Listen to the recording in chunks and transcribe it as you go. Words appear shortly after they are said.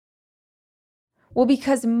Well,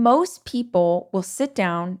 because most people will sit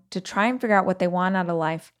down to try and figure out what they want out of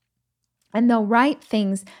life, and they'll write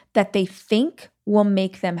things that they think will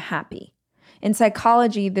make them happy. In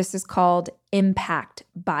psychology, this is called impact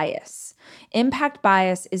bias. Impact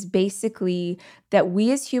bias is basically that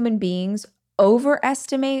we as human beings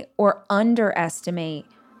overestimate or underestimate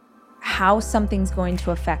how something's going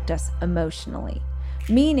to affect us emotionally.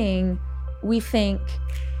 Meaning, we think,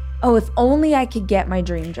 oh, if only I could get my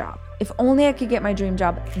dream job. If only I could get my dream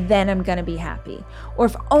job, then I'm going to be happy. Or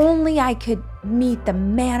if only I could meet the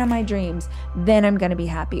man of my dreams, then I'm going to be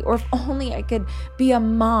happy. Or if only I could be a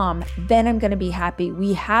mom, then I'm going to be happy.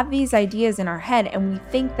 We have these ideas in our head and we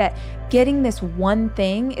think that getting this one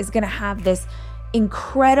thing is going to have this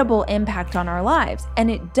incredible impact on our lives. And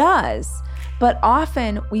it does. But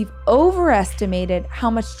often we've overestimated how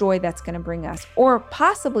much joy that's going to bring us, or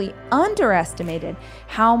possibly underestimated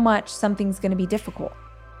how much something's going to be difficult.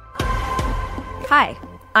 Hi,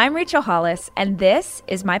 I'm Rachel Hollis, and this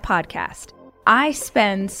is my podcast. I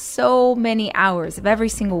spend so many hours of every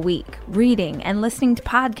single week reading and listening to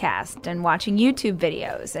podcasts and watching YouTube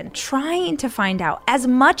videos and trying to find out as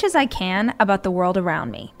much as I can about the world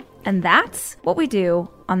around me. And that's what we do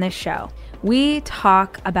on this show. We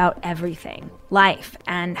talk about everything, life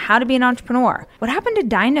and how to be an entrepreneur. What happened to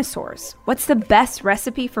dinosaurs? What's the best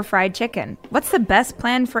recipe for fried chicken? What's the best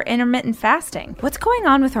plan for intermittent fasting? What's going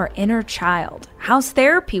on with our inner child? How's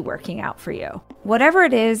therapy working out for you? Whatever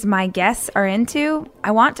it is my guests are into,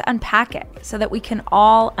 I want to unpack it so that we can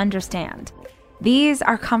all understand. These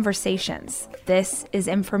are conversations. This is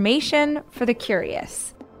information for the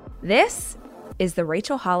curious. This is the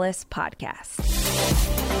Rachel Hollis Podcast.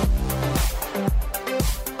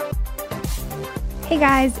 Hey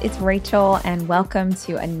guys, it's Rachel and welcome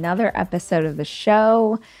to another episode of the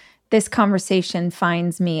show. This conversation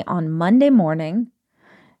finds me on Monday morning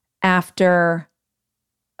after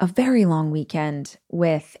a very long weekend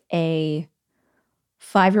with a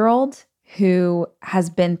 5-year-old who has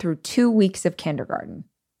been through 2 weeks of kindergarten.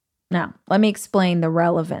 Now, let me explain the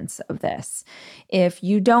relevance of this. If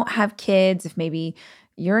you don't have kids, if maybe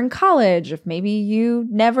you're in college, if maybe you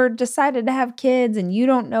never decided to have kids and you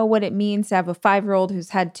don't know what it means to have a 5-year-old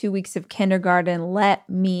who's had 2 weeks of kindergarten, let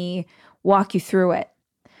me walk you through it.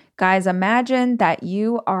 Guys, imagine that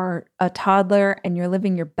you are a toddler and you're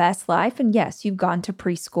living your best life. And yes, you've gone to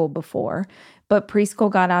preschool before, but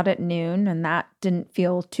preschool got out at noon and that didn't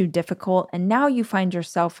feel too difficult. And now you find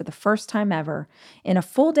yourself for the first time ever in a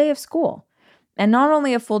full day of school. And not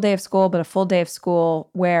only a full day of school, but a full day of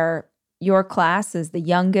school where your class is the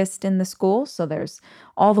youngest in the school. So there's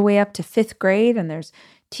all the way up to 5th grade and there's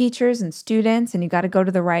teachers and students and you got to go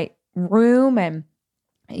to the right room and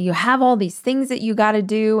you have all these things that you got to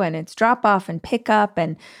do and it's drop off and pick up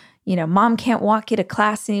and, you know, mom can't walk you to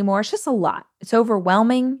class anymore. It's just a lot. It's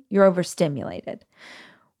overwhelming. You're overstimulated.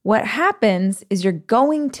 What happens is you're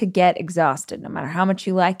going to get exhausted. No matter how much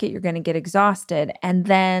you like it, you're going to get exhausted. And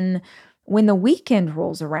then when the weekend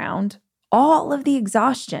rolls around, all of the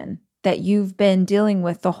exhaustion that you've been dealing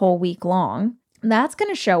with the whole week long, that's going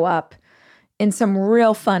to show up in some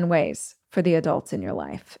real fun ways for the adults in your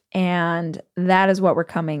life. And that is what we're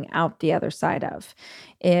coming out the other side of,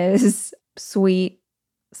 is sweet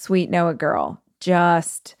Noah girl,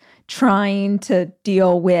 just trying to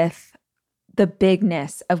deal with the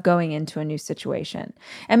bigness of going into a new situation.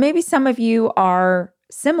 And maybe some of you are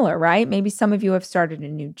similar, right? Maybe some of you have started a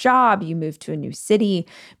new job, you moved to a new city,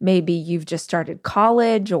 maybe you've just started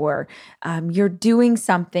college, or you're doing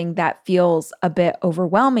something that feels a bit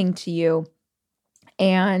overwhelming to you.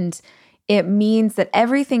 And it means that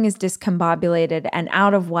everything is discombobulated and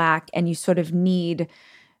out of whack, and you sort of need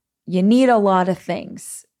a lot of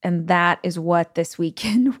things. And that is what this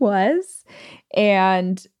weekend was.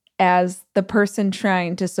 And as the person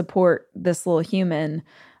trying to support this little human,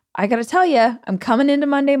 I got to tell you, I'm coming into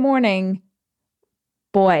Monday morning.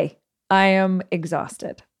 Boy, I am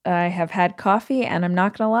exhausted. I have had coffee and I'm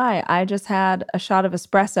not going to lie, I just had a shot of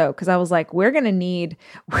espresso because I was like, we're going to need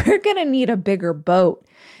a bigger boat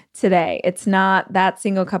today. It's not, that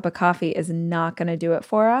single cup of coffee is not going to do it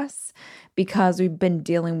for us because we've been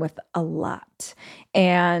dealing with a lot.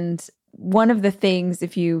 And one of the things,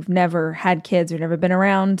 if you've never had kids or never been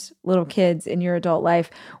around little kids in your adult life,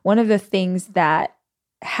 one of the things that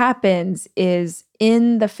happens is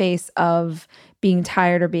in the face of being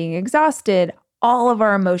tired or being exhausted, all of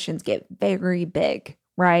our emotions get very big,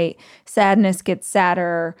 right? Sadness gets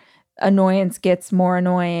sadder, annoyance gets more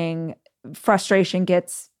annoying, frustration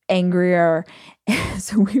gets angrier.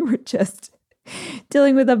 So we were just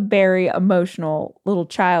dealing with a very emotional little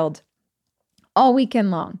child all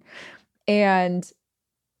weekend long. And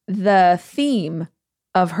the theme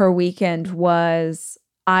of her weekend was,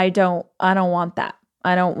 I don't want that.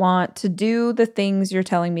 I don't want to do the things you're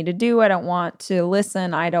telling me to do. I don't want to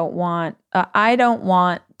listen. I don't want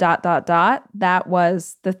dot, dot, dot. That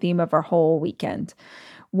was the theme of our whole weekend,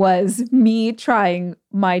 was me trying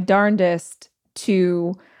my darndest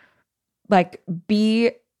to like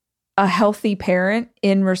be a healthy parent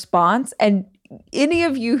in response. And any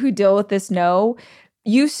of you who deal with this know,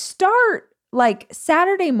 you start like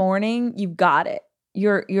Saturday morning, you've got it.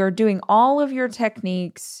 You're doing all of your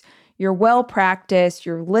techniques. You're well practiced.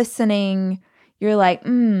 You're listening. You're like,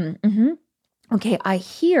 okay, I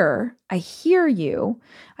hear you.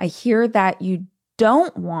 I hear that you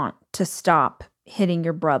don't want to stop hitting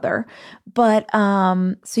your brother. But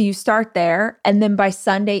so you start there. And then by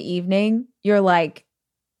Sunday evening, you're like,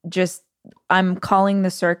 I'm calling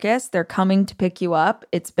the circus. They're coming to pick you up.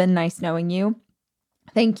 It's been nice knowing you.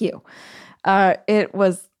 Thank you. It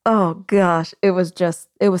was, oh gosh, it was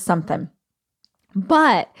something.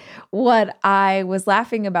 But what I was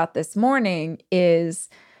laughing about this morning is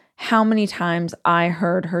how many times I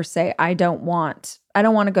heard her say, I don't want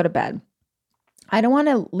to go to bed. I don't want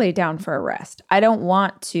to lay down for a rest. I don't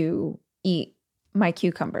want to eat my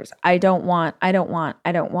cucumbers. I don't want,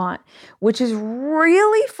 which is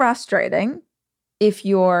really frustrating if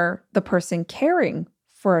you're the person caring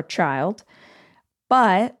for a child.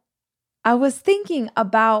 But I was thinking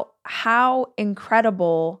about how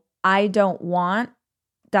incredible I don't want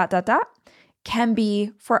dot, dot, dot can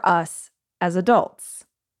be for us as adults.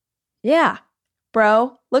 Yeah,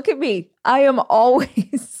 bro, look at me. I am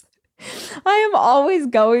always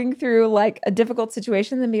going through like a difficult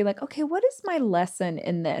situation and be like, okay, what is my lesson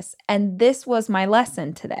in this? And this was my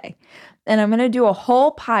lesson today. And I'm going to do a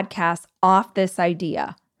whole podcast off this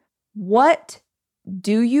idea. What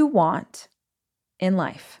do you want in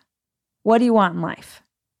life? What do you want in life?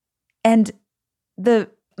 And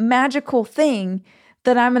the magical thing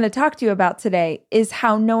that I'm going to talk to you about today is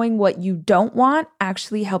how knowing what you don't want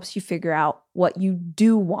actually helps you figure out what you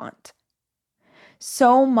do want.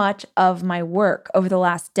 So much of my work over the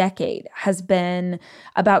last decade has been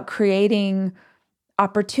about creating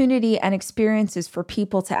opportunity and experiences for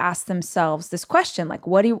people to ask themselves this question, like,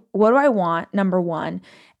 what do I want, number one?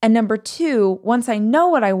 And number two, once I know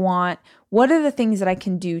what I want, what are the things that I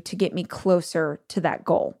can do to get me closer to that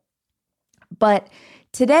goal? But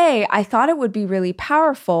today, I thought it would be really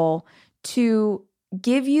powerful to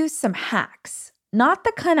give you some hacks, not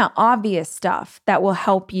the kind of obvious stuff that will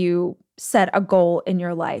help you set a goal in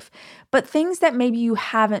your life, but things that maybe you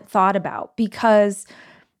haven't thought about, because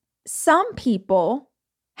some people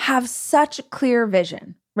have such a clear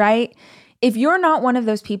vision, right? If you're not one of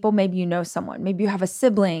those people, maybe you know someone, maybe you have a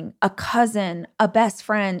sibling, a cousin, a best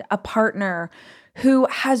friend, a partner who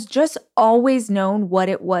has just always known what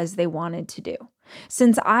it was they wanted to do.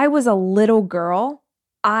 Since I was a little girl,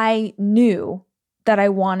 I knew that I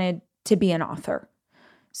wanted to be an author.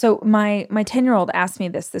 So my 10-year-old asked me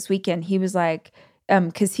this weekend. He was like,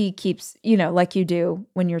 because he keeps, like you do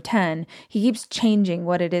when you're 10, he keeps changing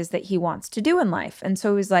what it is that he wants to do in life. And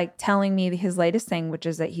so he was like telling me his latest thing, which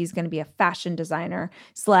is that he's going to be a fashion designer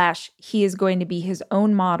 / he is going to be his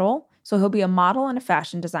own model. So he'll be a model and a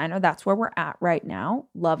fashion designer. That's where we're at right now.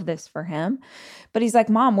 Love this for him. But he's like,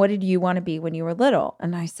 Mom, what did you want to be when you were little?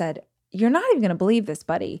 And I said, you're not even going to believe this,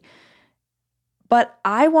 buddy. But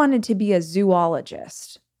I wanted to be a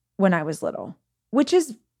zoologist when I was little, which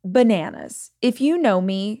is bananas. If you know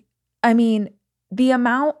me, I mean, the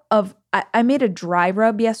amount of, I made a dry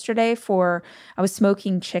rub yesterday I was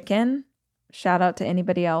smoking chicken. Shout out to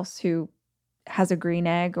anybody else who has a green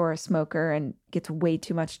egg or a smoker and gets way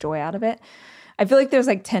too much joy out of it. I feel like there's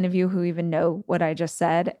like 10 of you who even know what I just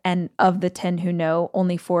said. And of the 10 who know,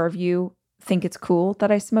 only 4 of you think it's cool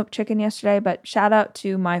that I smoked chicken yesterday. But shout out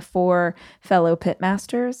to my 4 fellow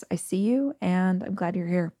pitmasters. I see you and I'm glad you're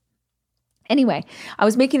here. Anyway, I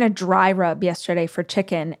was making a dry rub yesterday for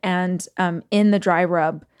chicken, and in the dry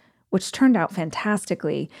rub, which turned out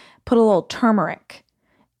fantastically, put a little turmeric,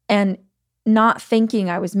 and not thinking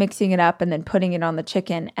I was mixing it up and then putting it on the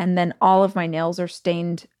chicken, and then all of my nails are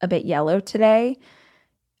stained a bit yellow today.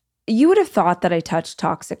 You would have thought that I touched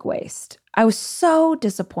toxic waste. I was so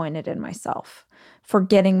disappointed in myself for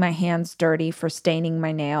getting my hands dirty, for staining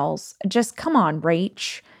my nails. Just come on,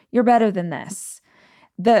 Rach, you're better than this.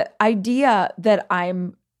 The idea that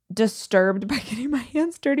I'm disturbed by getting my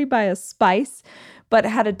hands dirty by a spice, but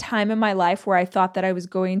had a time in my life where I thought that I was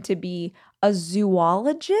going to be a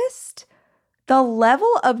zoologist, the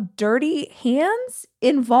level of dirty hands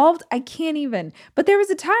involved, I can't even. But there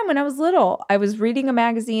was a time when I was little, I was reading a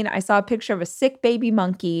magazine, I saw a picture of a sick baby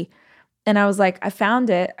monkey, And I was like, I found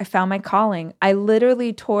it. I found my calling. I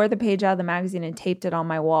literally tore the page out of the magazine and taped it on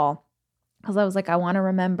my wall because I was like, I want to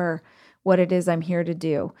remember what it is I'm here to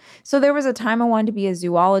do. So there was a time I wanted to be a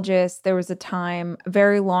zoologist. There was a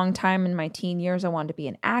very long time in my teen years, I wanted to be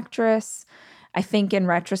an actress. I think in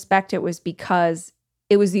retrospect, it was because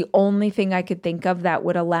it was the only thing I could think of that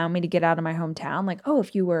would allow me to get out of my hometown. Like, oh,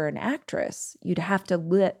 if you were an actress, you'd have to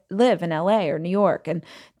live in LA or New York, and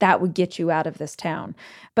that would get you out of this town.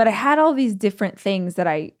 But I had all these different things that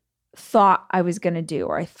I thought I was going to do,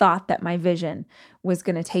 or I thought that my vision was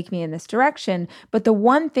going to take me in this direction. But the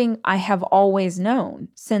one thing I have always known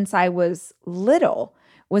since I was little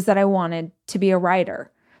was that I wanted to be a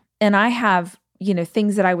writer. And I have,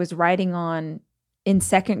 things that I was writing on in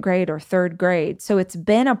second grade or third grade. So it's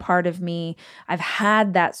been a part of me. I've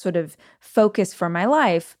had that sort of focus for my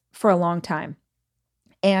life for a long time.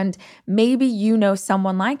 And maybe you know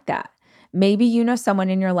someone like that. Maybe you know someone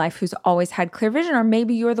in your life who's always had clear vision, or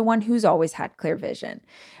maybe you're the one who's always had clear vision.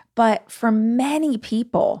 But for many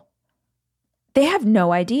people, they have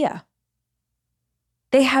no idea.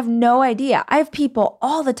 They have no idea. I have people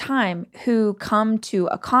all the time who come to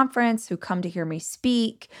a conference, who come to hear me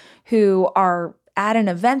speak, who are at an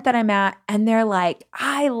event that I'm at, and they're like,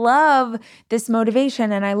 I love this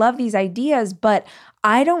motivation and I love these ideas, but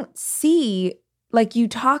I don't see, like, you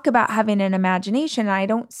talk about having an imagination, and I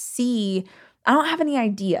don't have any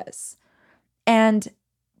ideas. And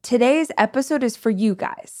today's episode is for you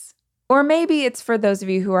guys. Or maybe it's for those of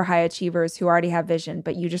you who are high achievers who already have vision,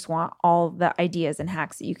 but you just want all the ideas and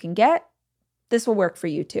hacks that you can get. This will work for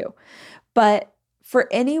you too. But for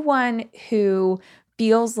anyone who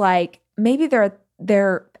feels like maybe they're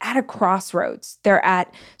at a crossroads, they're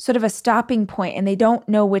at sort of a stopping point and they don't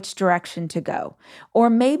know which direction to go. Or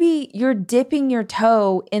maybe you're dipping your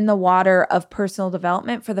toe in the water of personal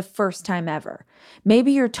development for the first time ever.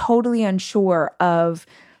 Maybe you're totally unsure of,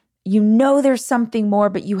 there's something more,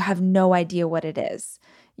 but you have no idea what it is.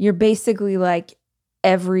 You're basically like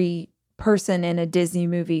every person in a Disney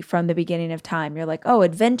movie from the beginning of time. You're like, oh,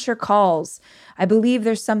 adventure calls. I believe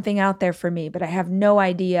there's something out there for me, but I have no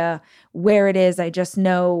idea where it is. I just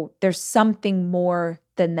know there's something more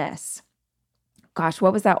than this. Gosh,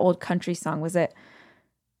 what was that old country song? Was it,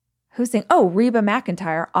 who sang? Oh, Reba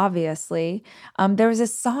McEntire, obviously. There was a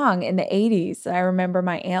song in the 80s that I remember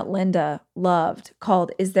my Aunt Linda loved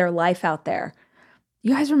called Is There Life Out There?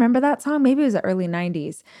 You guys remember that song? Maybe it was the early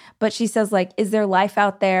 90s. But she says, like, is there life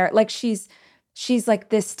out there? Like, she's like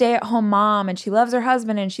this stay-at-home mom, and she loves her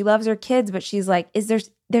husband and she loves her kids, but she's like,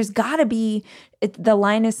 there's got to be, the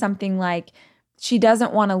line is something like, she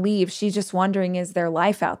doesn't want to leave. She's just wondering, is there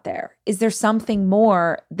life out there? Is there something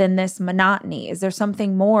more than this monotony? Is there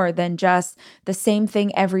something more than just the same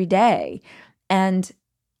thing every day? And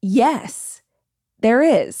yes, there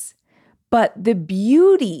is. But the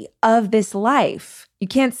beauty of this life, you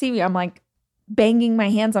can't see me, I'm like banging my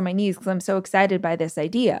hands on my knees because I'm so excited by this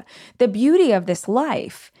idea. The beauty of this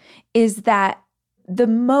life is that the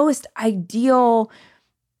most ideal,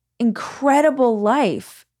 incredible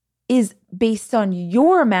life is based on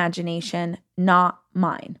your imagination, not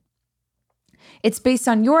mine. It's based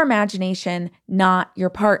on your imagination, not your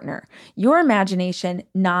partner. Your imagination,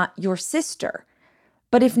 not your sister.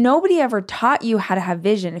 But if nobody ever taught you how to have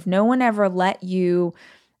vision, if no one ever let you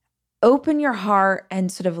open your heart and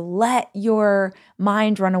sort of let your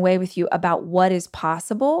mind run away with you about what is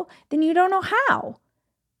possible, then you don't know how.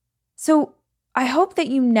 So I hope that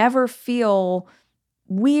you never feel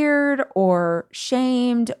weird or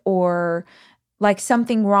shamed or like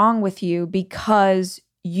something wrong with you because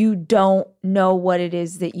you don't know what it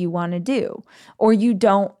is that you want to do, or you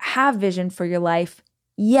don't have vision for your life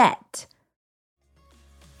yet.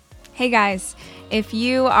 Hey guys, if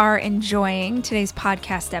you are enjoying today's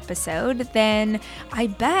podcast episode, then I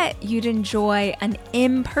bet you'd enjoy an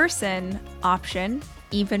in-person option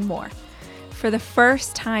even more. For the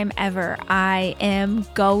first time ever, I am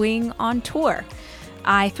going on tour.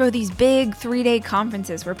 I throw these big 3-day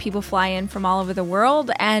conferences where people fly in from all over the world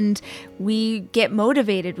and we get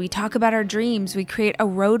motivated. We talk about our dreams. We create a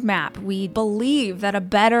roadmap. We believe that a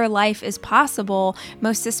better life is possible,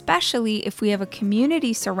 most especially if we have a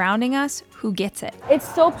community surrounding us who gets it.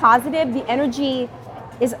 It's so positive. The energy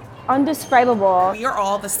is undescribable. We are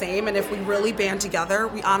all the same, and if we really band together,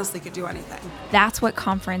 we honestly could do anything. That's what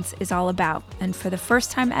conference is all about. And for the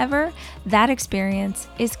first time ever, that experience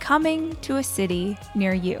is coming to a city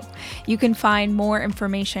near you. You can find more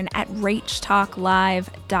information at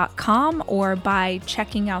rachtalklive.com or by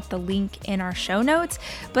checking out the link in our show notes.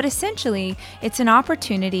 But essentially, it's an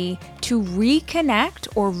opportunity to reconnect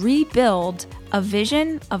or rebuild a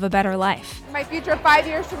vision of a better life. My future 5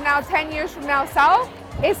 years from now, 10 years from now self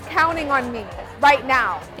is counting on me right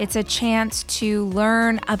now. It's a chance to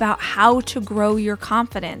learn about how to grow your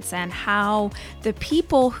confidence and how the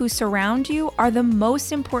people who surround you are the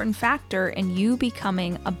most important factor in you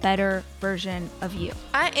becoming a better version of you.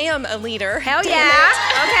 I am a leader. Hell yeah.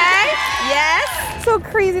 Okay. Yes. So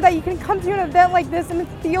crazy that you can come to an event like this and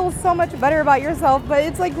feel so much better about yourself, but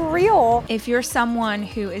it's like real. If you're someone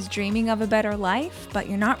who is dreaming of a better life, but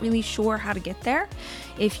you're not really sure how to get there,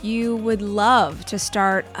 if you would love to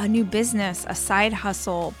start a new business, a side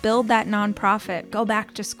hustle, build that nonprofit, go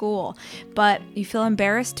back to school, but you feel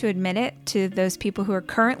embarrassed to admit it to those people who are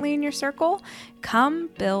currently in your circle, come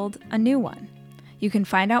build a new one. You can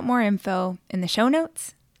find out more info in the show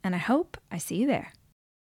notes, and I hope I see you there.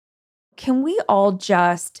 Can we all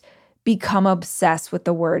just become obsessed with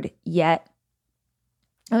the word yet?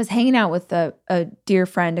 I was hanging out with a dear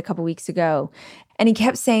friend a couple weeks ago, and he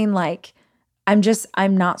kept saying like,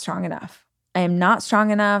 I'm not strong enough. I am not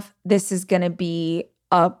strong enough. This is going to be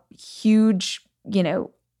a huge,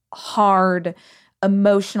 hard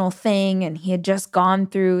emotional thing. And he had just gone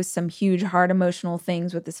through some huge, hard emotional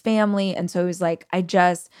things with his family. And so he was like, I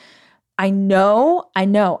know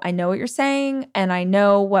what you're saying. And I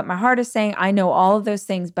know what my heart is saying. I know all of those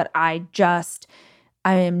things, but I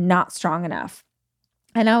am not strong enough.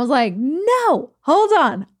 And I was like, no, hold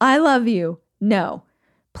on. I love you. No,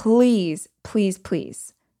 please, please,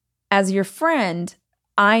 please. As your friend,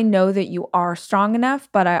 I know that you are strong enough,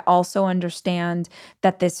 but I also understand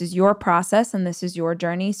that this is your process and this is your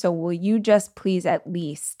journey. So will you just please at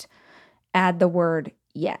least add the word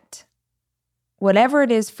yet? Whatever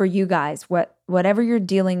it is for you guys, whatever you're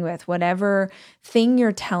dealing with, whatever thing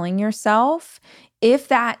you're telling yourself, if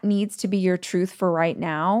that needs to be your truth for right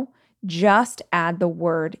now, just add the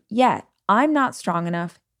word yet. I'm not strong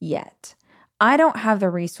enough yet. I don't have the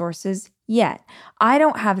resources yet. I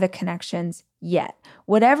don't have the connections yet.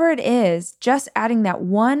 Whatever it is, just adding that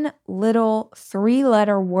one little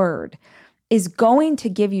 3-letter word is going to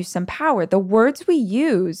give you some power. The words we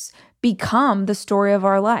use become the story of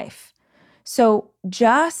our life. So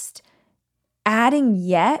just adding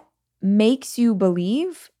yet makes you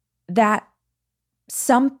believe that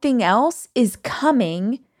something else is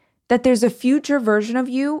coming, that there's a future version of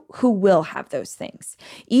you who will have those things.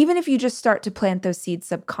 Even if you just start to plant those seeds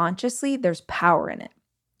subconsciously, there's power in it.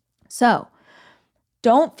 So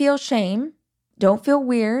don't feel shame. Don't feel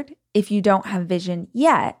weird if you don't have vision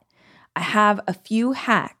yet. I have a few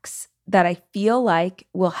hacks that I feel like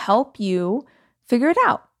will help you figure it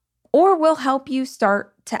out or will help you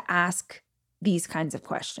start to ask these kinds of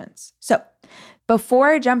questions. So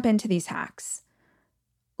before I jump into these hacks,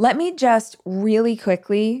 let me just really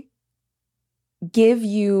quickly give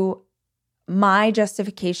you my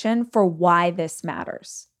justification for why this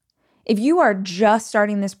matters. If you are just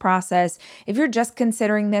starting this process, if you're just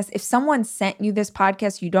considering this, if someone sent you this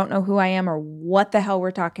podcast, you don't know who I am or what the hell we're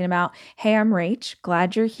talking about. Hey, I'm Rach.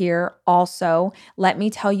 Glad you're here. Also, let me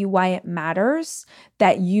tell you why it matters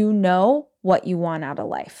that you know what you want out of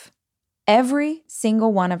life. Every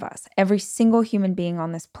single one of us, every single human being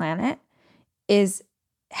on this planet is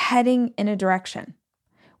heading in a direction.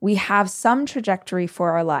 We have some trajectory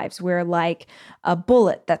for our lives. We're like a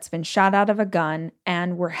bullet that's been shot out of a gun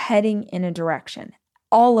and we're heading in a direction.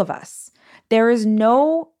 All of us. There is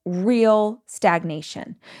no real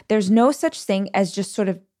stagnation. There's no such thing as just sort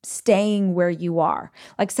of staying where you are.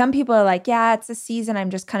 Like some people are like, yeah, it's a season. I'm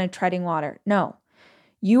just kind of treading water. No,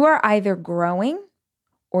 you are either growing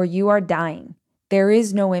or you are dying. There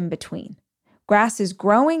is no in between. Grass is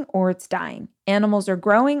growing or it's dying. Animals are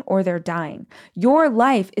growing or they're dying. Your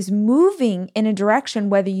life is moving in a direction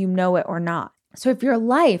whether you know it or not. So if your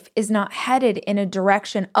life is not headed in a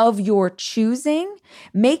direction of your choosing,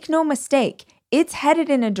 make no mistake, it's headed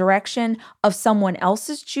in a direction of someone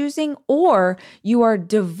else's choosing, or you are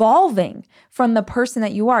devolving from the person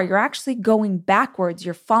that you are. You're actually going backwards.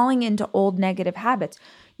 You're falling into old negative habits.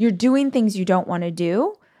 You're doing things you don't want to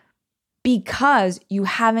do because you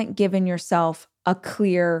haven't given yourself a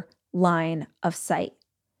clear line of sight.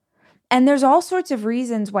 And there's all sorts of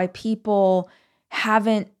reasons why people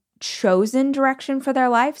haven't chosen direction for their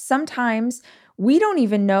life. Sometimes we don't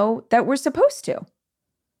even know that we're supposed to.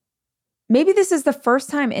 Maybe this is the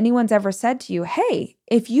first time anyone's ever said to you, hey,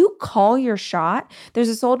 if you call your shot, there's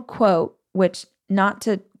this old quote, which not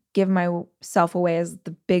to give myself away as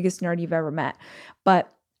the biggest nerd you've ever met,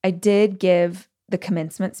 but I did give the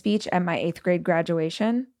commencement speech at my 8th grade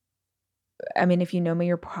graduation. I mean, if you know me,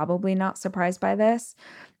 you're probably not surprised by this.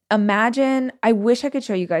 Imagine, I wish I could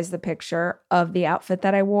show you guys the picture of the outfit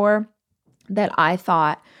that I wore that I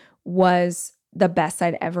thought was the best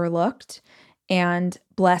I'd ever looked. And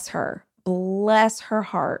bless her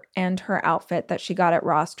heart and her outfit that she got at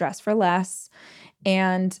Ross Dress for Less.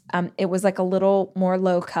 And it was like a little more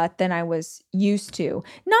low cut than I was used to.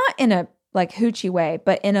 Not in a like hoochie way,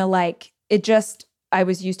 but in a like, I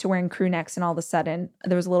was used to wearing crew necks and all of a sudden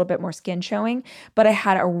there was a little bit more skin showing, but I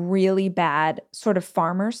had a really bad sort of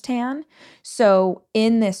farmer's tan. So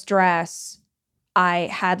in this dress, I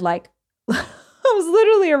had like, I was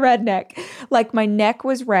literally a redneck. Like my neck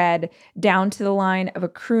was red down to the line of a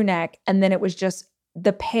crew neck. And then it was just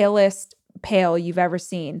the palest pale you've ever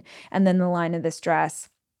seen. And then the line of this dress.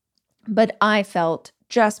 But I felt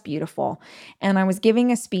just beautiful. And I was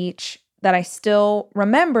giving a speech that I still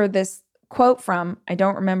remember this quote from. I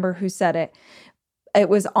don't remember who said it. It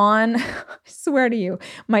was on, I swear to you,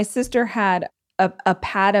 my sister had a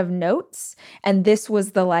pad of notes. And this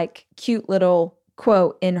was the like cute little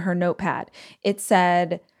quote in her notepad. It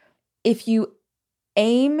said, if you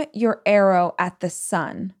aim your arrow at the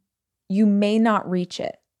sun, you may not reach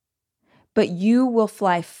it, but you will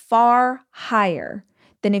fly far higher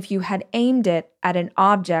than if you had aimed it at an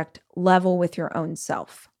object level with your own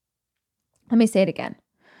self. Let me say it again.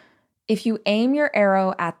 If you aim your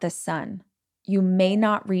arrow at the sun, you may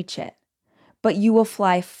not reach it, but you will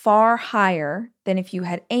fly far higher than if you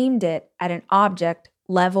had aimed it at an object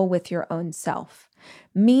level with your own self.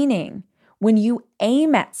 Meaning, when you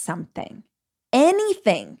aim at something,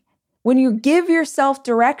 anything, when you give yourself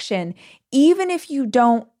direction, even if you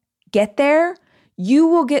don't get there, you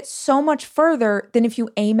will get so much further than if you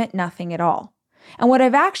aim at nothing at all. And what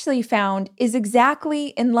I've actually found is exactly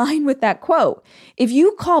in line with that quote. If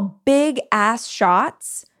you call big ass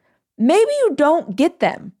shots, maybe you don't get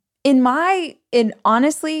them.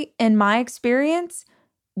 Honestly, in my experience,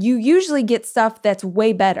 you usually get stuff that's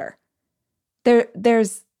way better.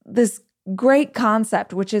 There's this great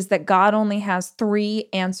concept, which is that God only has 3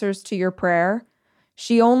 answers to your prayer.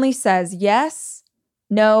 She only says yes,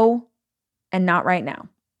 no, and not right now.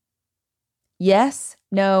 Yes,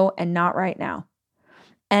 no, and not right now.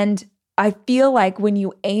 And I feel like when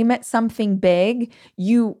you aim at something big,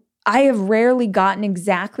 I have rarely gotten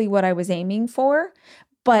exactly what I was aiming for,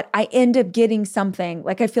 but I end up getting something.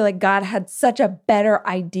 Like I feel like God had such a better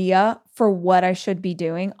idea for what I should be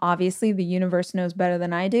doing. Obviously, the universe knows better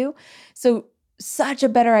than I do. So such a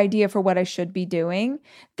better idea for what I should be doing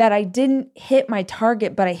that I didn't hit my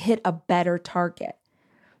target, but I hit a better target.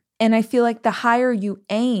 And I feel like the higher you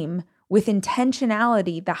aim with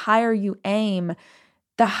intentionality, the higher you aim,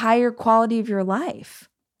 the higher quality of your life.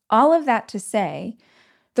 All of that to say,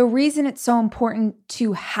 the reason it's so important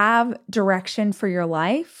to have direction for your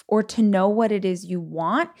life or to know what it is you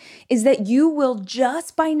want is that you will,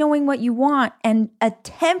 just by knowing what you want and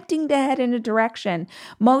attempting to head in a direction,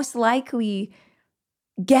 most likely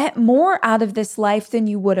get more out of this life than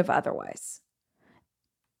you would have otherwise.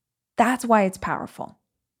 That's why it's powerful.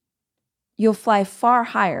 You'll fly far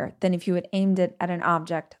higher than if you had aimed it at an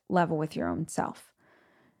object level with your own self.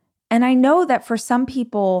 And I know that for some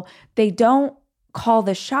people, they don't call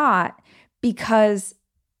the shot because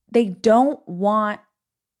they don't want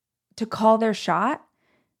to call their shot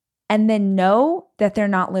and then know that they're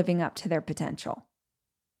not living up to their potential.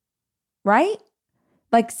 Right?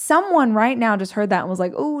 Like someone right now just heard that and was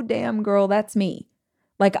like, oh, damn, girl, that's me.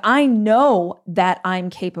 Like I know that I'm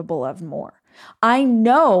capable of more. I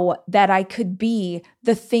know that I could be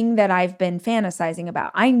the thing that I've been fantasizing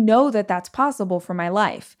about. I know that that's possible for my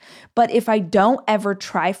life. But if I don't ever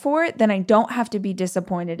try for it, then I don't have to be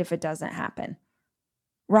disappointed if it doesn't happen.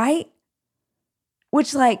 Right?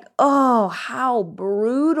 Which like, oh, how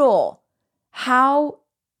brutal. How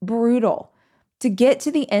brutal to get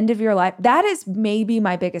to the end of your life. That is maybe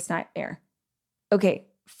my biggest nightmare. Okay,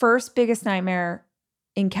 first biggest nightmare,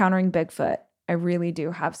 encountering Bigfoot. I really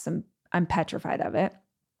do have I'm petrified of it.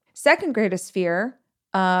 Second greatest fear,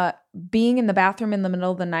 being in the bathroom in the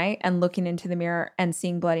middle of the night and looking into the mirror and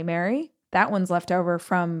seeing Bloody Mary. That one's left over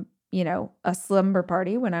from, a slumber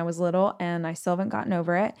party when I was little and I still haven't gotten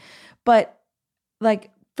over it. But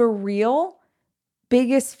like for real,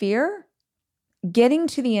 biggest fear, getting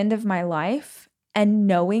to the end of my life and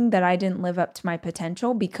knowing that I didn't live up to my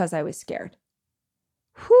potential because I was scared.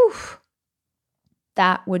 Whew.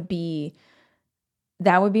 That would be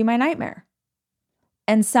my nightmare.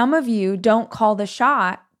 And some of you don't call the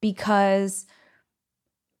shot because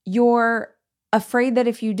you're afraid that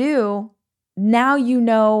if you do, now you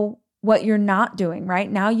know what you're not doing,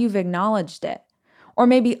 right? Now you've acknowledged it. Or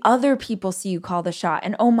maybe other people see you call the shot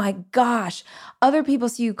and oh my gosh, other people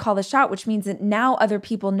see you call the shot, which means that now other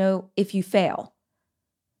people know if you fail.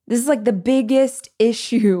 This is like the biggest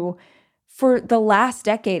issue for the last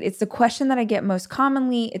decade, it's the question that I get most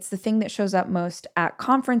commonly. It's the thing that shows up most at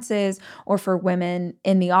conferences, or for women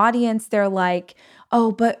in the audience. They're like,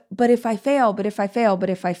 oh, but if I fail, but if I fail, but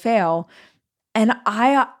if I fail. And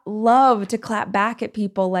I love to clap back at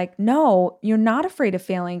people like, no, you're not afraid of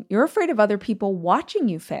failing. You're afraid of other people watching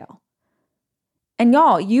you fail. And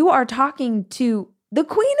y'all, you are talking to the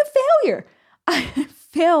queen of failure. I have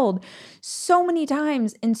failed so many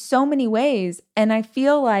times in so many ways. And I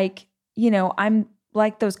feel like, I'm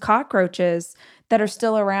like those cockroaches that are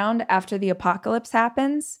still around after the apocalypse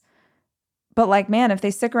happens. But like, man, if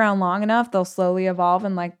they stick around long enough, they'll slowly evolve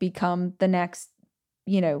and like become the next,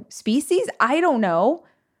 species. I don't know.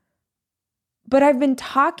 But I've been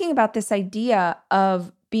talking about this idea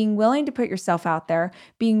of being willing to put yourself out there,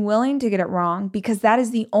 being willing to get it wrong, because that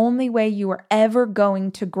is the only way you are ever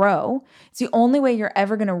going to grow. It's the only way you're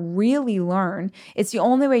ever going to really learn. It's the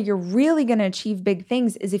only way you're really going to achieve big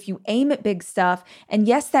things is if you aim at big stuff. And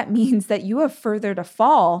yes, that means that you have further to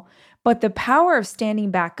fall, but the power of standing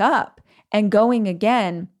back up and going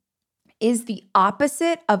again is the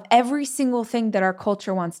opposite of every single thing that our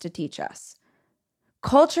culture wants to teach us.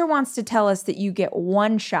 Culture wants to tell us that you get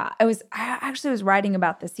one shot. I actually was writing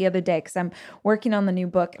about this the other day because I'm working on the new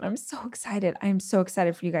book and I'm so excited. I'm so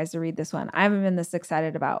excited for you guys to read this one. I haven't been this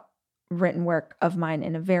excited about written work of mine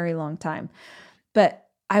in a very long time. But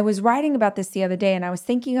I was writing about this the other day and I was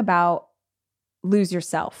thinking about Lose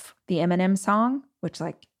Yourself, the Eminem song, which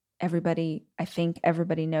I think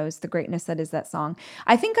everybody knows the greatness that is that song.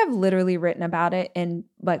 I think I've literally written about it in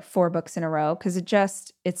like 4 books in a row because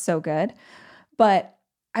it's so good. But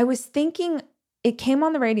I was thinking, it came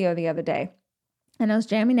on the radio the other day and I was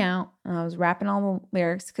jamming out and I was rapping all the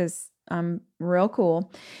lyrics because I'm real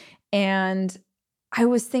cool. And I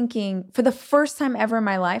was thinking, for the first time ever in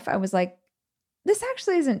my life, I was like, this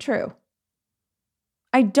actually isn't true.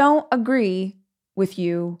 I don't agree with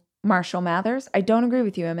you, Marshall Mathers. I don't agree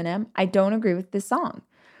with you, Eminem. I don't agree with this song.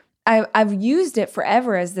 I've used it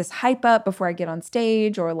forever as this hype up before I get on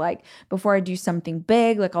stage or like before I do something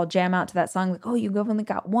big. Like I'll jam out to that song like, oh, you've only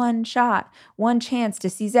got one shot, one chance to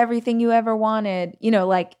seize everything you ever wanted.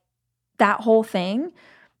 Like that whole thing.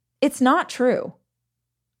 It's not true.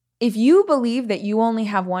 If you believe that you only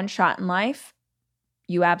have one shot in life,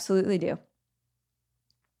 you absolutely do.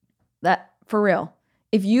 That for real.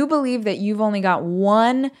 If you believe that you've only got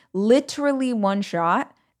literally one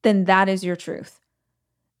shot, then that is your truth.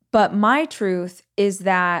 But my truth is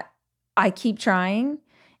that I keep trying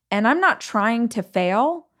and I'm not trying to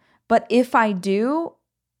fail. But if I do,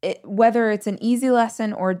 whether it's an easy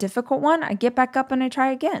lesson or a difficult one, I get back up and I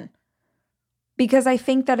try again. Because I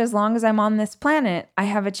think that as long as I'm on this planet, I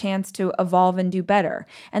have a chance to evolve and do better.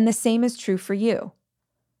 And the same is true for you.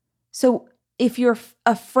 So if you're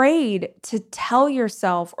afraid to tell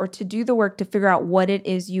yourself or to do the work to figure out what it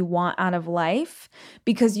is you want out of life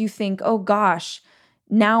because you think, oh gosh,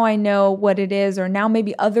 now I know what it is, or now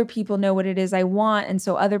maybe other people know what it is I want, and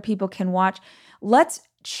so other people can watch. Let's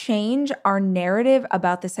change our narrative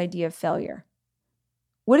about this idea of failure.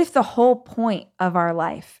 What if the whole point of our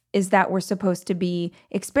life is that we're supposed to be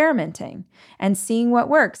experimenting and seeing what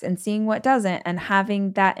works and seeing what doesn't and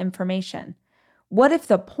having that information? What if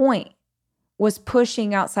the point was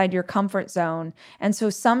pushing outside your comfort zone? And so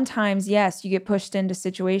sometimes, yes, you get pushed into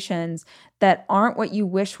situations that aren't what you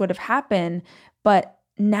wish would have happened, but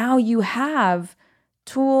now you have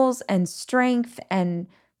tools and strength and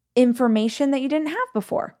information that you didn't have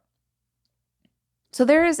before. So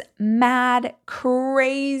there is mad,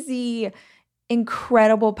 crazy,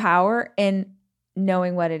 incredible power in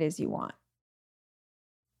knowing what it is you want.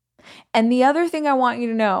 And the other thing I want you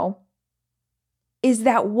to know is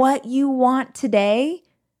that what you want today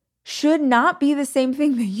should not be the same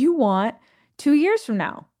thing that you want 2 years from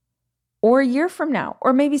now, or a year from now,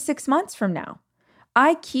 or maybe 6 months from now.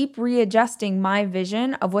 I keep readjusting my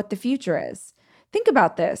vision of what the future is. Think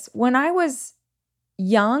about this. When I was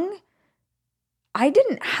young, I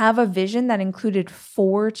didn't have a vision that included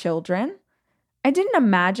 4 children. I didn't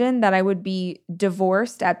imagine that I would be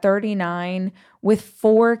divorced at 39 with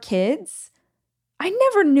 4 kids. I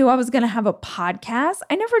never knew I was going to have a podcast.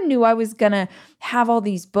 I never knew I was going to have all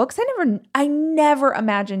these books. I never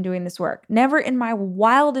imagined doing this work. Never in my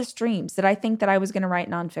wildest dreams did I think that I was going to write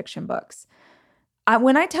nonfiction books.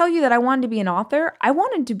 When I tell you that I wanted to be an author, I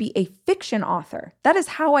wanted to be a fiction author. That is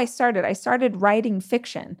how I started. I started writing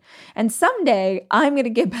fiction. And someday I'm going to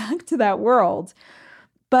get back to that world.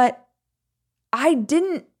 But I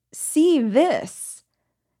didn't see this.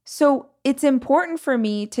 So it's important for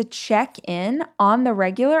me to check in on the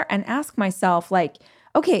regular and ask myself, like,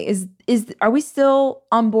 okay, are we still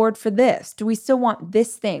on board for this? Do we still want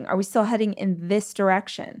this thing? Are we still heading in this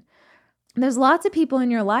direction? And there's lots of people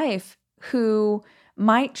in your life who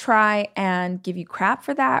might try and give you crap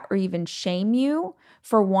for that or even shame you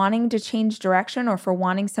for wanting to change direction or for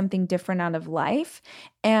wanting something different out of life.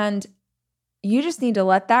 And you just need to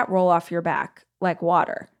let that roll off your back like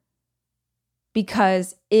water.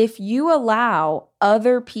 Because if you allow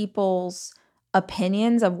other people's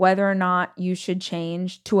opinions of whether or not you should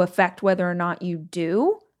change to affect whether or not you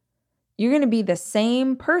do, you're going to be the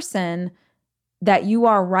same person that you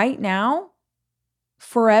are right now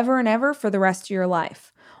forever and ever for the rest of your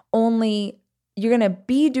life. Only you're going to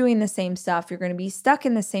be doing the same stuff. You're going to be stuck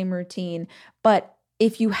in the same routine. But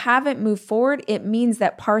if you haven't moved forward, it means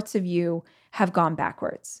that parts of you have gone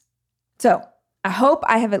backwards. So I hope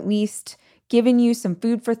I have at least given you some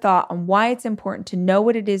food for thought on why it's important to know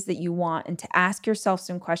what it is that you want and to ask yourself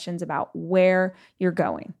some questions about where you're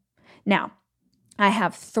going. Now, I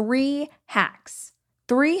have 3 hacks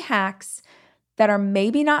that are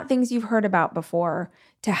maybe not things you've heard about before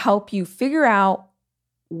to help you figure out,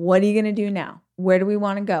 what are you going to do now? Where do we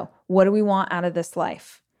want to go? What do we want out of this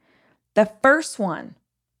life? The first one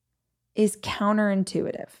is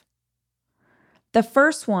counterintuitive. The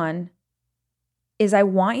first one is I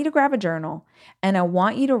want you to grab a journal and I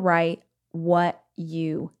want you to write what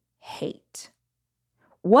you hate.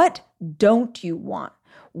 What don't you want?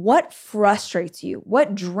 What frustrates you?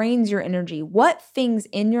 What drains your energy? What things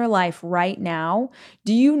in your life right now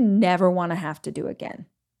do you never want to have to do again?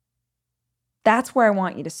 That's where I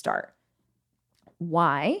want you to start.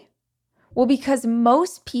 Why? Well, because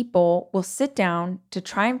most people will sit down to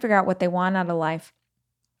try and figure out what they want out of life,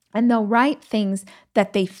 and they'll write things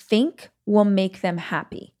that they think will make them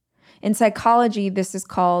happy. In psychology, this is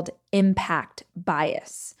called impact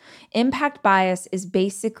bias. Impact bias is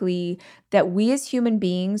basically that we as human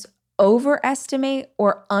beings overestimate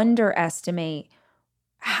or underestimate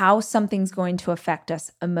how something's going to affect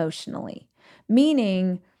us emotionally.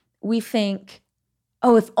 Meaning, we think,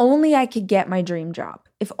 oh, if only I could get my dream job.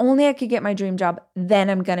 If only I could get my dream job, then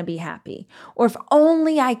I'm going to be happy. Or if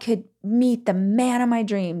only I could meet the man of my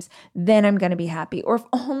dreams, then I'm going to be happy. Or if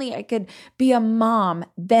only I could be a mom,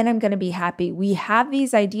 then I'm going to be happy. We have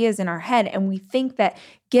these ideas in our head and we think that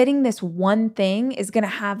getting this one thing is going to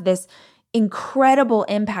have this incredible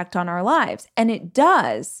impact on our lives. And it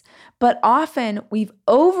does, but often we've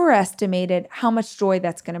overestimated how much joy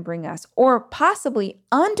that's going to bring us, or possibly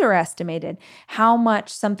underestimated how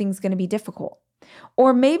much something's going to be difficult.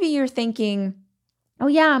 Or maybe you're thinking, oh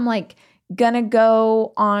yeah, I'm like gonna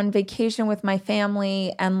go on vacation with my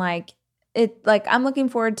family and I'm looking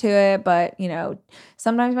forward to it, but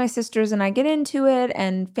sometimes my sisters and I get into it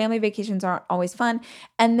and family vacations aren't always fun.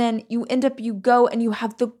 And then you go and you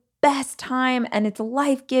have the best time and it's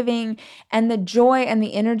life-giving, and the joy and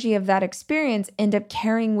the energy of that experience end up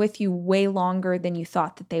carrying with you way longer than you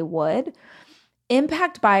thought that they would.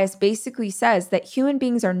 Impact bias basically says that human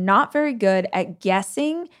beings are not very good at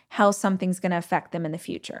guessing how something's going to affect them in the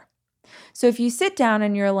future. So if you sit down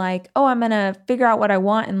and you're like, oh, I'm going to figure out what I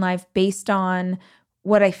want in life based on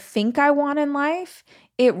what I think I want in life,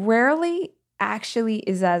 it rarely actually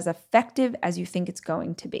is as effective as you think it's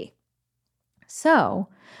going to be. So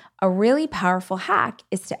a really powerful hack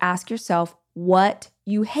is to ask yourself what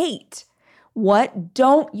you hate. What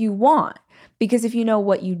don't you want? Because if you know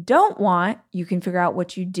what you don't want, you can figure out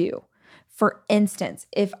what you do. For instance,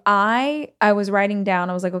 if I was writing down,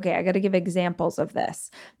 I was like, okay, I got to give examples of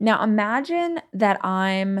this. Now imagine that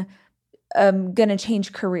I'm going to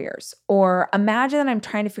change careers, or imagine that I'm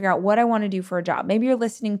trying to figure out what I want to do for a job. Maybe you're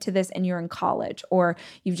listening to this and you're in college, or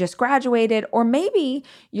you've just graduated, or maybe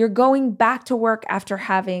you're going back to work after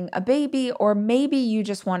having a baby, or maybe you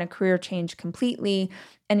just want a career change completely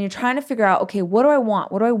and you're trying to figure out, okay, what do I want?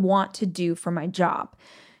 What do I want to do for my job?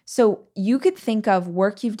 So you could think of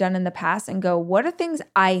work you've done in the past and go, what are things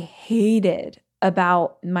I hated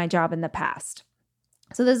about my job in the past?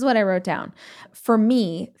 So this is what I wrote down. For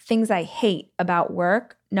me, things I hate about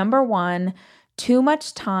work. Number 1, too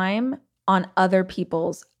much time on other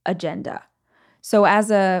people's agenda. So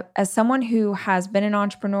as someone who has been an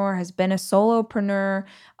entrepreneur, has been a solopreneur,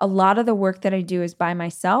 a lot of the work that I do is by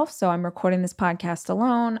myself. So I'm recording this podcast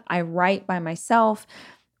alone. I write by myself.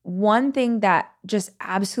 One thing that just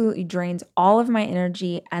absolutely drains all of my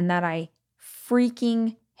energy and that I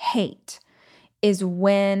freaking hate is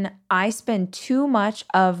when I spend too much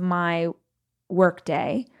of my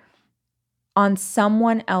workday on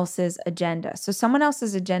someone else's agenda. So someone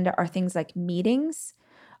else's agenda are things like meetings.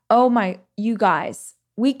 Oh my, you guys,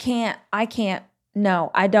 I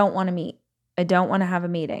don't want to meet I don't want to have a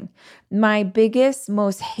meeting. My biggest,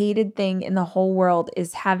 most hated thing in the whole world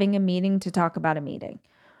is having a meeting to talk about a meeting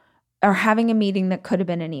or having a meeting that could have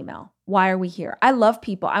been an email. Why are we here? I love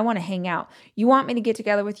people. I want to hang out. You want me to get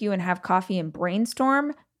together with you and have coffee and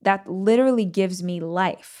brainstorm? That literally gives me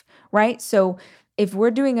life, right? So if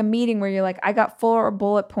we're doing a meeting where you're like, I got 4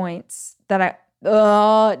 bullet points that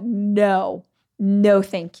no,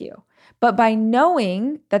 thank you. But by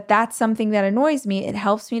knowing that that's something that annoys me, it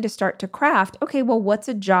helps me to start to craft, okay, well, what's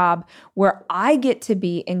a job where I get to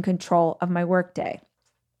be in control of my workday?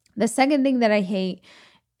 The second thing that I hate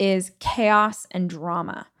is chaos and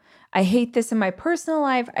drama. I hate this in my personal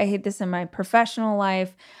life. I hate this in my professional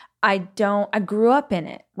life. I grew up in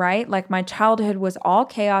it, right? Like my childhood was all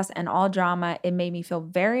chaos and all drama. It made me feel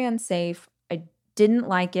very unsafe. I didn't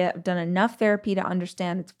like it. I've done enough therapy to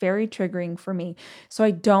understand it's very triggering for me. So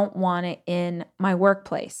I don't want it in my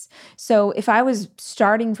workplace. So if I was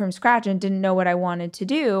starting from scratch and didn't know what I wanted to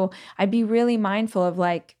do, I'd be really mindful of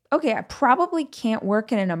like, okay, I probably can't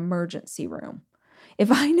work in an emergency room.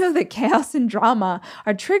 If I know that chaos and drama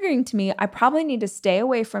are triggering to me, I probably need to stay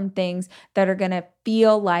away from things that are going to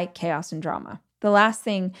feel like chaos and drama. The last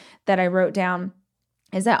thing that I wrote down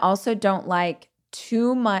is I also don't like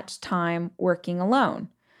too much time working alone.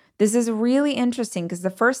 This is really interesting because the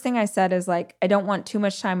first thing I said is like, I don't want too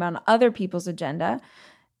much time on other people's agenda.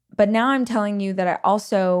 But now I'm telling you that I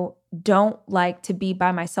also don't like to be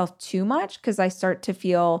by myself too much because I start to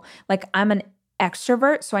feel like I'm an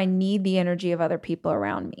extrovert, so I need the energy of other people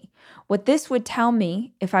around me. What this would tell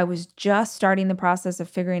me if I was just starting the process of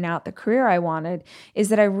figuring out the career I wanted is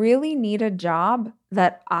that I really need a job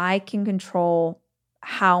that I can control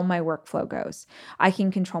how my workflow goes. I can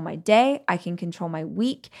control my day, I can control my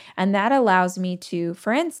week, and that allows me to,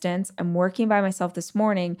 for instance, I'm working by myself this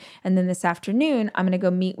morning, and then this afternoon, I'm going to go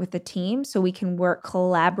meet with the team so we can work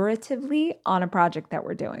collaboratively on a project that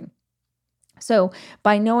we're doing. So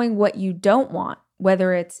by knowing what you don't want,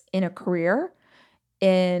 whether it's in a career,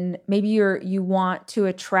 in maybe you want to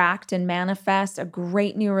attract and manifest a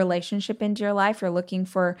great new relationship into your life, you're looking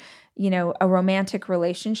for, a romantic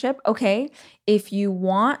relationship. Okay, if you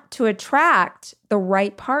want to attract the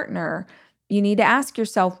right partner, you need to ask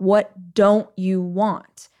yourself, what don't you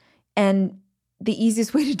want? And the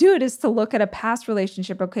easiest way to do it is to look at a past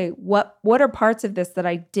relationship. Okay, what are parts of this that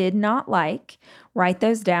I did not like? Write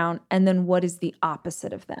those down. And then what is the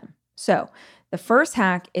opposite of them? So the first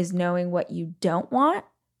hack is knowing what you don't want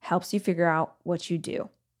helps you figure out what you do.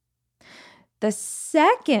 The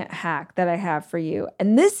second hack that I have for you,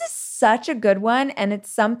 and this is such a good one, and it's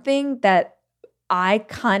something that I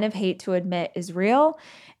kind of hate to admit is real,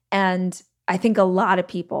 and I think a lot of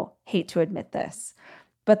people hate to admit this.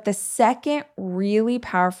 But the second really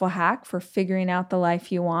powerful hack for figuring out the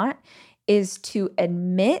life you want is to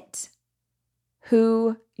admit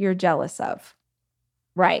who you're jealous of.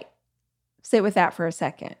 Right. Sit with that for a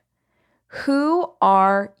second. Who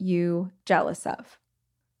are you jealous of?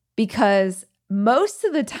 Because most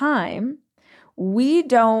of the time, we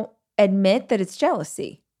don't admit that it's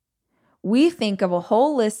jealousy. We think of a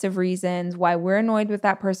whole list of reasons why we're annoyed with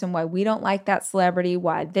that person, why we don't like that celebrity,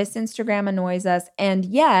 why this Instagram annoys us, and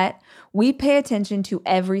yet we pay attention to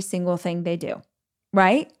every single thing they do,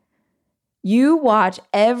 right? You watch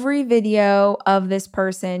every video of this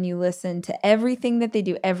person, you listen to everything that they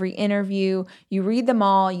do, every interview, you read them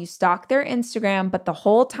all, you stalk their Instagram, but the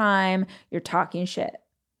whole time you're talking shit.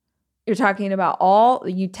 You're talking about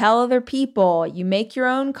you tell other people, you make your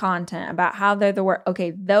own content about how they're the worst. Okay,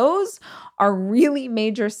 those are really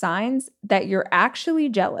major signs that you're actually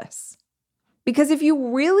jealous. Because if you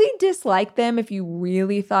really dislike them, if you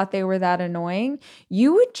really thought they were that annoying,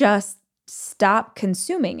 you would just stop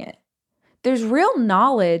consuming it. There's real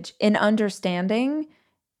knowledge in understanding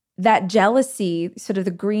that jealousy, sort of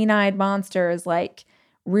the green-eyed monster, is like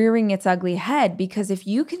rearing its ugly head. Because if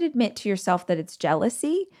you can admit to yourself that it's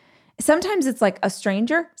jealousy, sometimes it's like a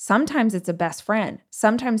stranger, sometimes it's a best friend,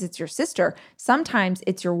 sometimes it's your sister, sometimes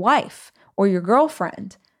it's your wife or your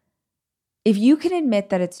girlfriend. If you can admit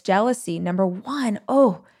that it's jealousy, number one,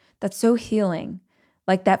 that's so healing.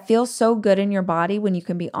 Like that feels so good in your body when you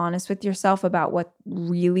can be honest with yourself about what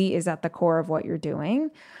really is at the core of what you're doing.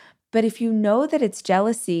 But if you know that it's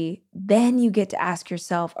jealousy, then you get to ask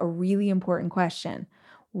yourself a really important question.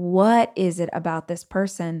 What is it about this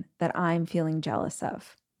person that I'm feeling jealous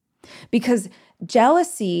of? Because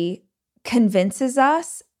jealousy convinces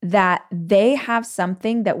us that they have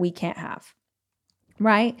something that we can't have.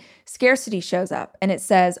 right? Scarcity shows up and it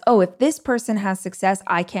says, oh, if this person has success,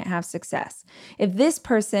 I can't have success. If this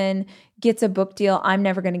person gets a book deal, I'm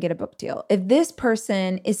never going to get a book deal. If this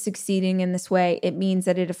person is succeeding in this way, it means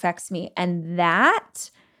that it affects me. And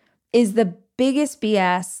that is the biggest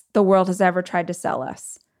BS the world has ever tried to sell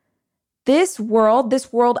us. This world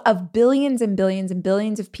of billions and billions and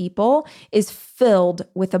billions of people is filled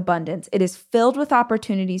with abundance. It is filled with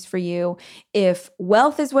opportunities for you. If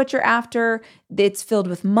wealth is what you're after, it's filled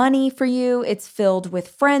with money for you. It's filled with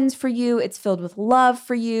friends for you. It's filled with love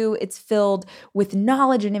for you. It's filled with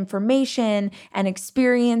knowledge and information and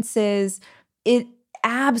experiences. It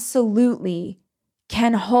absolutely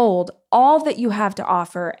can hold all that you have to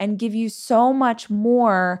offer and give you so much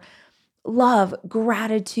more love,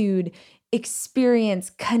 gratitude,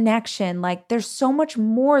 experience, connection. Like there's so much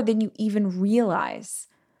more than you even realize.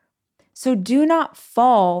 So do not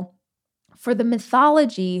fall for the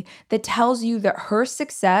mythology that tells you that her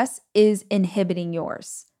success is inhibiting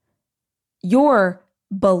yours. Your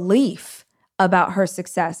belief about her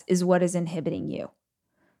success is what is inhibiting you.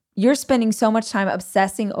 You're spending so much time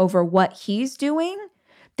obsessing over what he's doing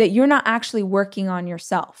that you're not actually working on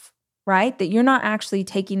yourself, right? That you're not actually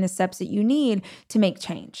taking the steps that you need to make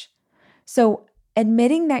change. So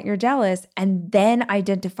admitting that you're jealous and then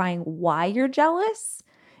identifying why you're jealous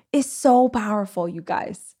is so powerful, you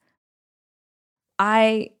guys.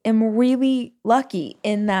 I am really lucky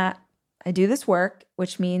in that I do this work,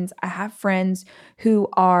 which means I have friends who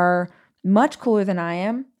are much cooler than I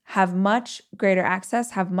am, have much greater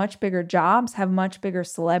access, have much bigger jobs, have much bigger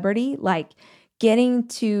celebrity, like getting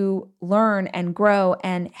to learn and grow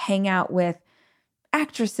and hang out with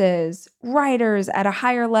actresses, writers at a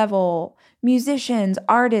higher level, musicians,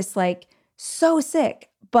 artists, like so sick.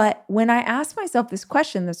 But when I asked myself this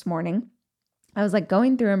question this morning, I was like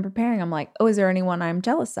going through and preparing. I'm like, oh, is there anyone I'm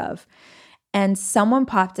jealous of? And someone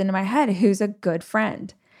popped into my head who's a good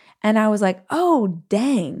friend. And I was like, oh,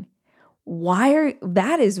 dang.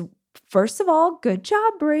 That is, first of all, good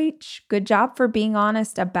job, Rach. Good job for being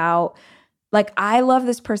honest about, like, I love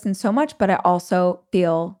this person so much, but I also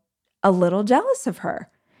feel a little jealous of her.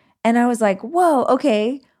 And I was like, whoa,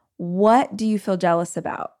 okay, what do you feel jealous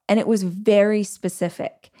about? And it was very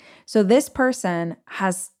specific. So this person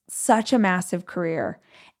has such a massive career.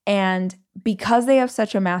 And because they have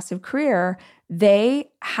such a massive career,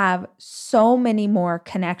 they have so many more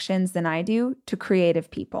connections than I do to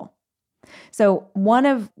creative people. So one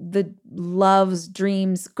of the love's,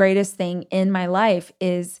 dreams, greatest thing in my life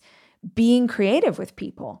is being creative with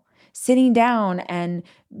people, sitting down and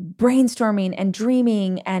brainstorming and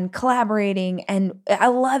dreaming and collaborating. And I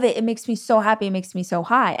love it. It makes me so happy. It makes me so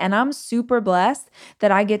high. And I'm super blessed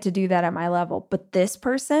that I get to do that at my level. But this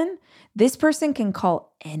person can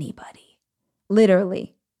call anybody.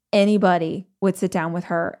 Literally anybody would sit down with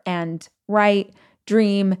her and write,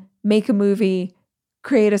 dream, make a movie,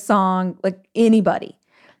 create a song, like anybody.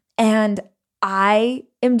 And I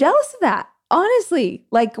am jealous of that. Honestly,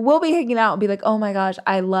 like we'll be hanging out and be like, oh my gosh,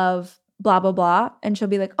 I love blah, blah, blah. And she'll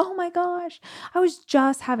be like, oh my gosh, I was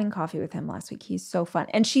just having coffee with him last week. He's so fun.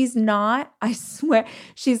 And she's not, I swear,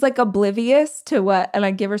 she's like oblivious to what, and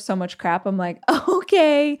I give her so much crap. I'm like,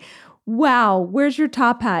 okay, wow, where's your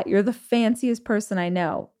top hat? You're the fanciest person I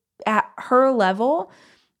know. At her level,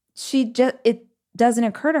 it doesn't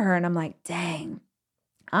occur to her. And I'm like, dang,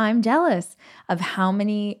 I'm jealous of how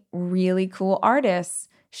many really cool artists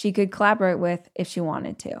she could collaborate with if she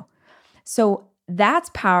wanted to. So that's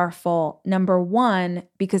powerful, number one,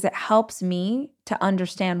 because it helps me to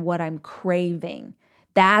understand what I'm craving.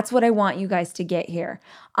 That's what I want you guys to get here.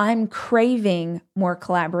 I'm craving more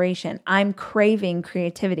collaboration. I'm craving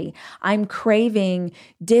creativity. I'm craving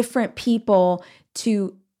different people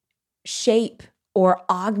to shape or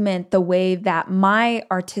augment the way that my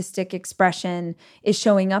artistic expression is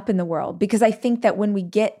showing up in the world. Because I think that when we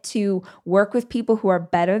get to work with people who are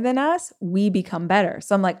better than us, we become better.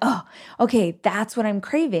 So I'm like, oh, okay, that's what I'm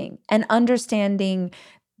craving. And understanding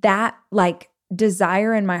that like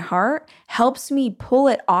desire in my heart helps me pull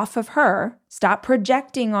it off of her, stop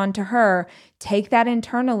projecting onto her, take that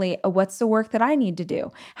internally. What's the work that I need to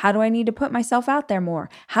do? How do I need to put myself out there more?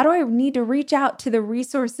 How do I need to reach out to the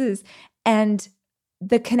resources and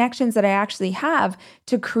the connections that I actually have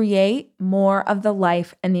to create more of the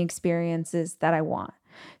life and the experiences that I want?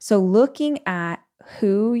 So looking at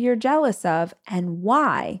who you're jealous of and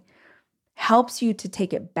why helps you to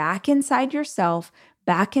take it back inside yourself,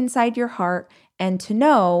 back inside your heart, and to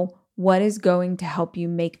know what is going to help you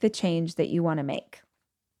make the change that you want to make.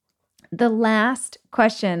 The last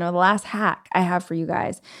question or the last hack I have for you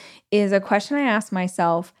guys is a question I ask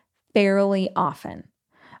myself fairly often.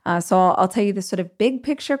 So I'll tell you the sort of big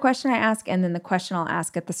picture question I ask, and then the question I'll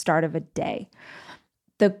ask at the start of a day.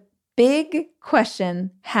 The big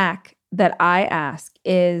question hack that I ask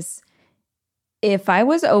is, if I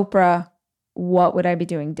was Oprah, what would I be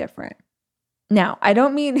doing different? Now, I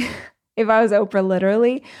don't mean if I was Oprah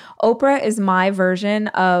literally. Oprah is my version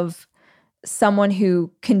of someone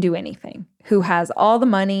who can do anything, who has all the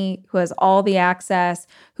money, who has all the access,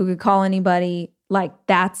 who could call anybody. Like,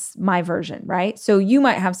 that's my version, right? So you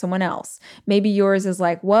might have someone else. Maybe yours is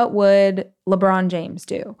like, what would LeBron James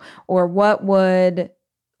do? Or what would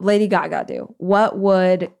Lady Gaga do? What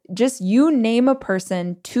would, just you name a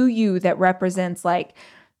person to you that represents like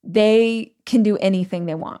they can do anything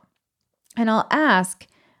they want. And I'll ask,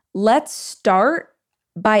 let's start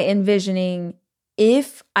by envisioning,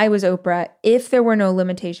 if I was Oprah, if there were no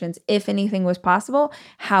limitations, if anything was possible,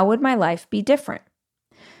 how would my life be different?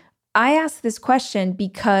 I ask this question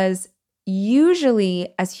because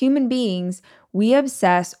usually as human beings, we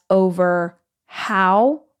obsess over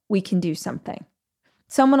how we can do something.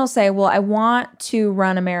 Someone will say, well, I want to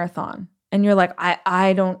run a marathon. And you're like,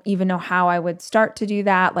 I don't even know how I would start to do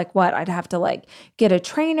that. Like what? I'd have to like get a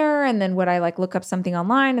trainer, and then would I like look up something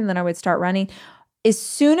online, and then I would start running. As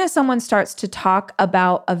soon as someone starts to talk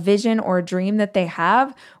about a vision or a dream that they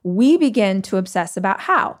have, we begin to obsess about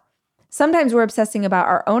how. Sometimes we're obsessing about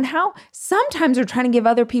our own how. Sometimes we're trying to give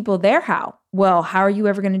other people their how. Well, how are you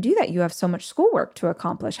ever going to do that? You have so much schoolwork to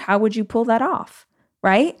accomplish. How would you pull that off,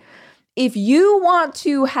 right? If you want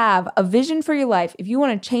to have a vision for your life, if you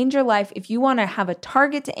want to change your life, if you want to have a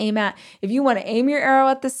target to aim at, if you want to aim your arrow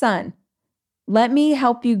at the sun, let me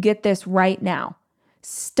help you get this right now.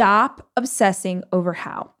 Stop obsessing over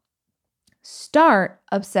how. Start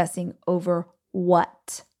obsessing over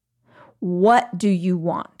what. What do you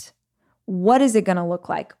want? What is it going to look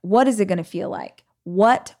like? What is it going to feel like?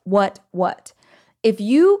 What? If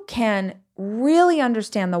you can really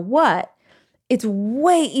understand the what, it's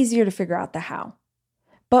way easier to figure out the how.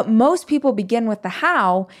 But most people begin with the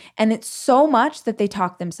how, and it's so much that they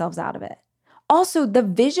talk themselves out of it. Also, the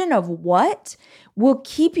vision of what will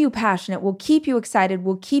keep you passionate, will keep you excited,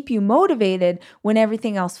 will keep you motivated when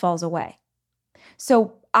everything else falls away.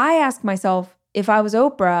 So I ask myself, if I was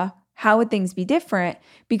Oprah, how would things be different?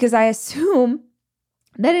 Because I assume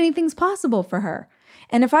that anything's possible for her.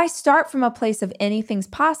 And if I start from a place of anything's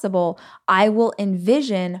possible, I will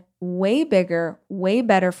envision way bigger, way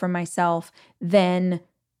better for myself than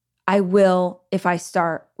I will if I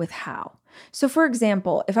start with how. So for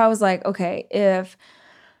example, if I was like, okay, if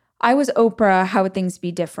I was Oprah, how would things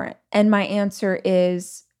be different? And my answer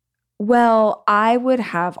is, well, I would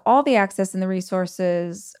have all the access and the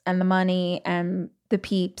resources and the money and the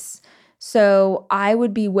peeps. So I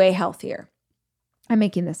would be way healthier. I'm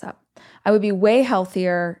making this up. I would be way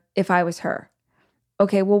healthier if I was her.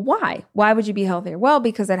 Okay, well, why? Why would you be healthier? Well,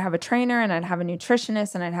 because I'd have a trainer, and I'd have a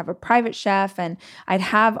nutritionist, and I'd have a private chef, and I'd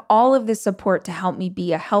have all of this support to help me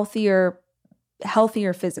be a healthier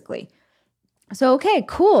physically. So, okay,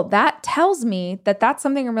 cool. That tells me that that's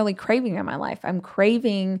something I'm really craving in my life. I'm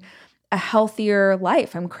craving a healthier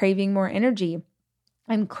life. I'm craving more energy.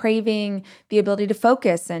 I'm craving the ability to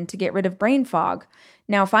focus and to get rid of brain fog.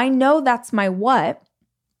 Now, if I know that's my what,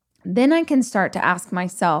 then I can start to ask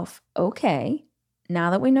myself, okay, now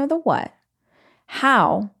that we know the what,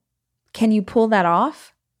 how can you pull that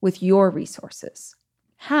off with your resources?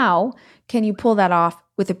 How can you pull that off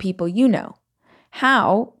with the people you know?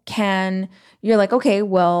 How can you're like, okay,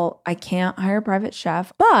 well, I can't hire a private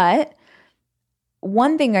chef, but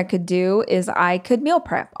one thing I could do is I could meal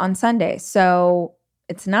prep on Sunday. So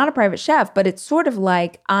it's not a private chef, but it's sort of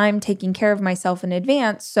like I'm taking care of myself in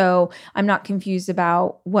advance, so I'm not confused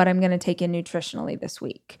about what I'm going to take in nutritionally this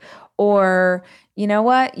week. Or, you know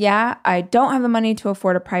what? Yeah, I don't have the money to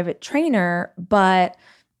afford a private trainer, but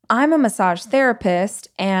I'm a massage therapist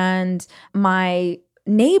and my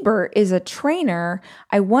neighbor is a trainer.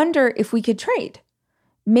 I wonder if we could trade.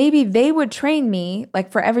 Maybe they would train me,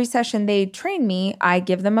 like for every session they train me, I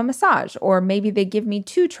give them a massage, or maybe they give me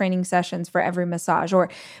 2 training sessions for every massage.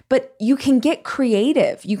 But you can get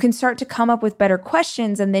creative. You can start to come up with better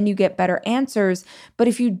questions, and then you get better answers. But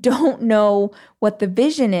if you don't know what the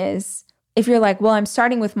vision is, if you're like, well, I'm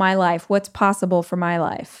starting with my life, what's possible for my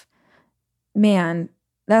life? Man,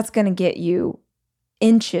 that's going to get you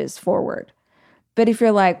inches forward. But if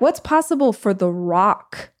you're like, what's possible for The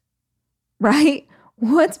Rock, right?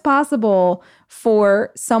 What's possible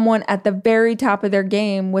for someone at the very top of their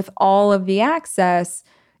game with all of the access?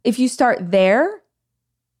 If you start there,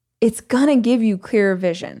 it's going to give you clearer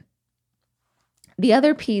vision. The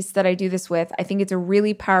other piece that I do this with, I think it's a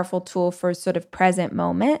really powerful tool for sort of present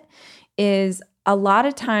moment, is a lot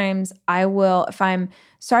of times I will, if I'm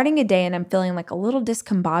starting a day and I'm feeling like a little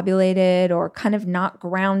discombobulated or kind of not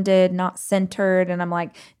grounded, not centered, and I'm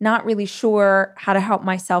like not really sure how to help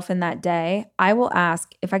myself in that day, I will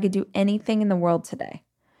ask if I could do anything in the world today.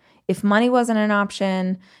 If money wasn't an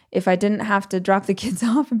option, if I didn't have to drop the kids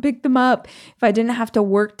off and pick them up, if I didn't have to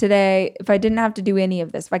work today, if I didn't have to do any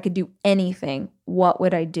of this, if I could do anything, what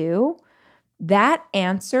would I do? That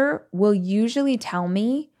answer will usually tell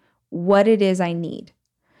me what it is I need.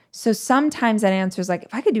 So sometimes that answer is like,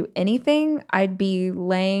 if I could do anything, I'd be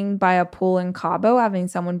laying by a pool in Cabo having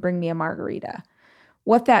someone bring me a margarita.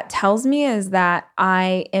 What that tells me is that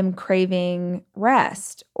I am craving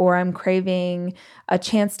rest, or I'm craving a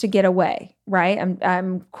chance to get away, right?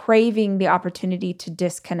 I'm craving the opportunity to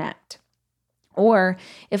disconnect. Or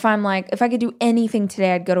if I'm like, if I could do anything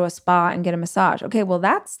today, I'd go to a spa and get a massage. Okay, well,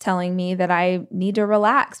 that's telling me that I need to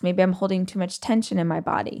relax. Maybe I'm holding too much tension in my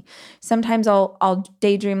body. Sometimes I'll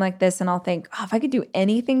daydream like this and I'll think, oh, if I could do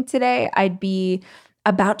anything today, I'd be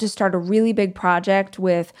about to start a really big project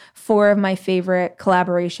with 4 of my favorite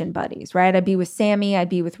collaboration buddies, right? I'd be with Sammy, I'd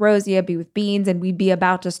be with Rosie, I'd be with Beans, and we'd be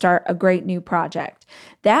about to start a great new project.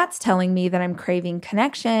 That's telling me that I'm craving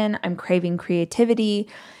connection, I'm craving creativity.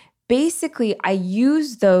 Basically, I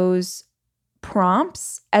use those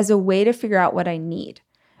prompts as a way to figure out what I need.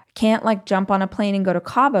 I can't like jump on a plane and go to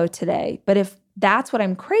Cabo today, but if that's what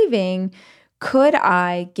I'm craving, could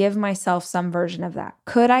I give myself some version of that?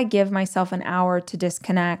 Could I give myself an hour to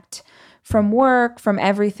disconnect from work, from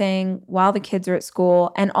everything while the kids are at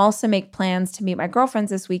school, and also make plans to meet my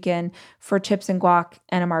girlfriends this weekend for chips and guac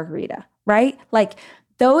and a margarita, right? Like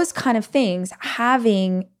those kind of things,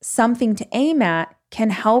 having something to aim at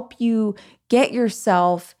can help you get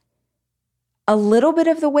yourself a little bit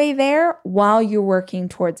of the way there while you're working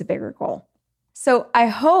towards a bigger goal. So I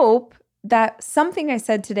hope that something I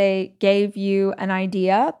said today gave you an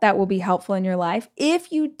idea that will be helpful in your life.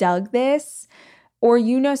 If you dug this, or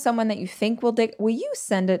you know someone that you think will dig, will you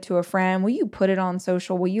send it to a friend? Will you put it on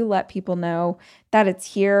social? Will you let people know that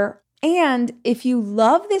it's here? And if you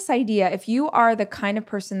love this idea, if you are the kind of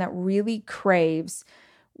person that really craves,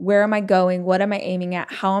 where am I going? What am I aiming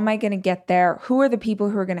at? How am I going to get there? Who are the people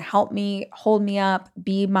who are going to help me, hold me up,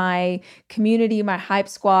 be my community, my hype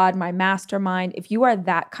squad, my mastermind? If you are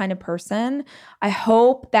that kind of person, I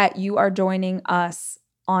hope that you are joining us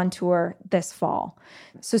on tour this fall.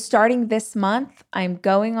 So starting this month, I'm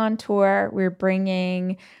going on tour. We're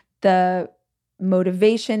bringing the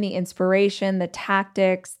motivation, the inspiration, the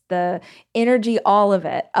tactics, the energy, all of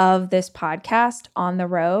it of this podcast on the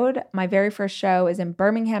road. My very first show is in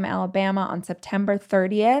Birmingham, Alabama on September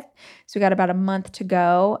 30th. So we got about a month to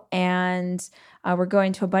go, and we're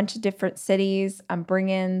going to a bunch of different cities. I'm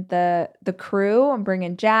bringing the crew. I'm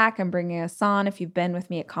bringing Jack. I'm bringing Asan. If you've been with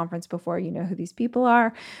me at conference before, you know who these people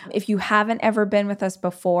are. If you haven't ever been with us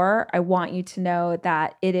before, I want you to know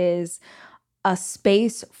that it is a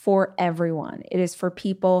space for everyone. It is for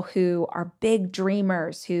people who are big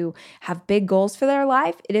dreamers, who have big goals for their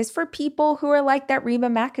life. It is for people who are like that Reba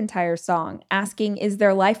McEntire song, asking, is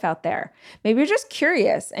there life out there? Maybe you're just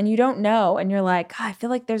curious and you don't know, and you're like, I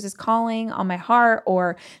feel like there's this calling on my heart,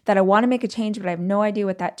 or that I want to make a change, but I have no idea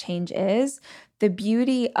what that change is. The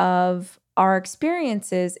beauty of our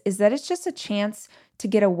experiences is that it's just a chance to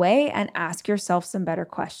get away and ask yourself some better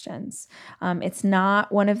questions. It's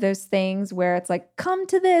not one of those things where it's like, come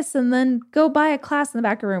to this and then go buy a class in the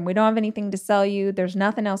back of the room. We don't have anything to sell you. There's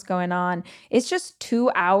nothing else going on. It's just 2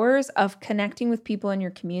 hours of connecting with people in your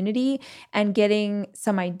community and getting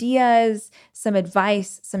some ideas, some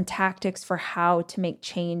advice, some tactics for how to make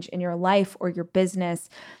change in your life or your business.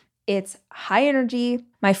 It's high energy.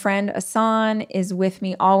 My friend Asan is with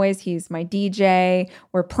me always. He's my DJ.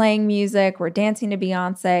 We're playing music. We're dancing to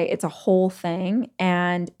Beyonce. It's a whole thing,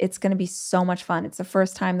 and it's going to be so much fun. It's the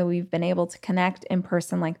first time that we've been able to connect in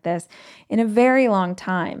person like this in a very long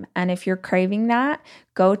time. And if you're craving that,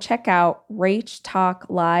 go check out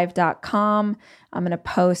rachtalklive.com. I'm going to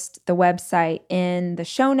post the website in the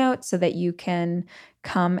show notes so that you can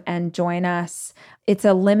come and join us. It's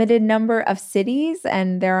a limited number of cities,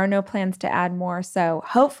 and there are no plans to add more. So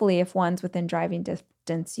hopefully, if one's within driving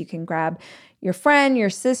distance, you can grab your friend, your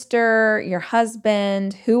sister, your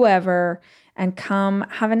husband, whoever, and come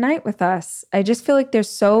have a night with us. I just feel like there's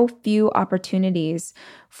so few opportunities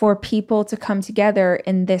for people to come together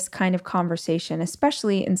in this kind of conversation,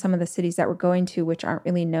 especially in some of the cities that we're going to, which aren't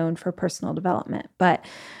really known for personal development. But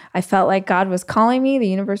I felt like God was calling me, the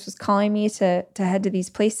universe was calling me to head to these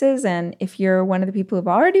places. And if you're one of the people who've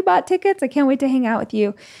already bought tickets, I can't wait to hang out with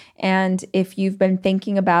you. And if you've been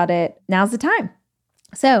thinking about it, now's the time.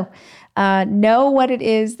 So know what it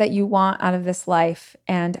is that you want out of this life.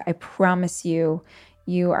 And I promise you,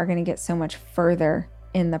 you are going to get so much further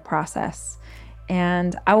in the process.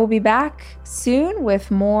 And I will be back soon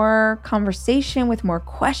with more conversation, with more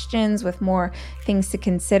questions, with more things to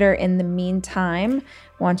consider. In the meantime,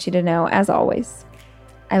 I want you to know, as always,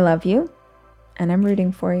 I love you and I'm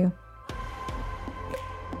rooting for you.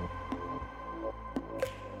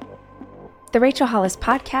 The Rachel Hollis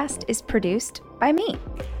Podcast is produced by me,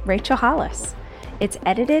 Rachel Hollis. It's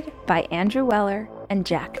edited by Andrew Weller and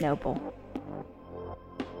Jack Noble.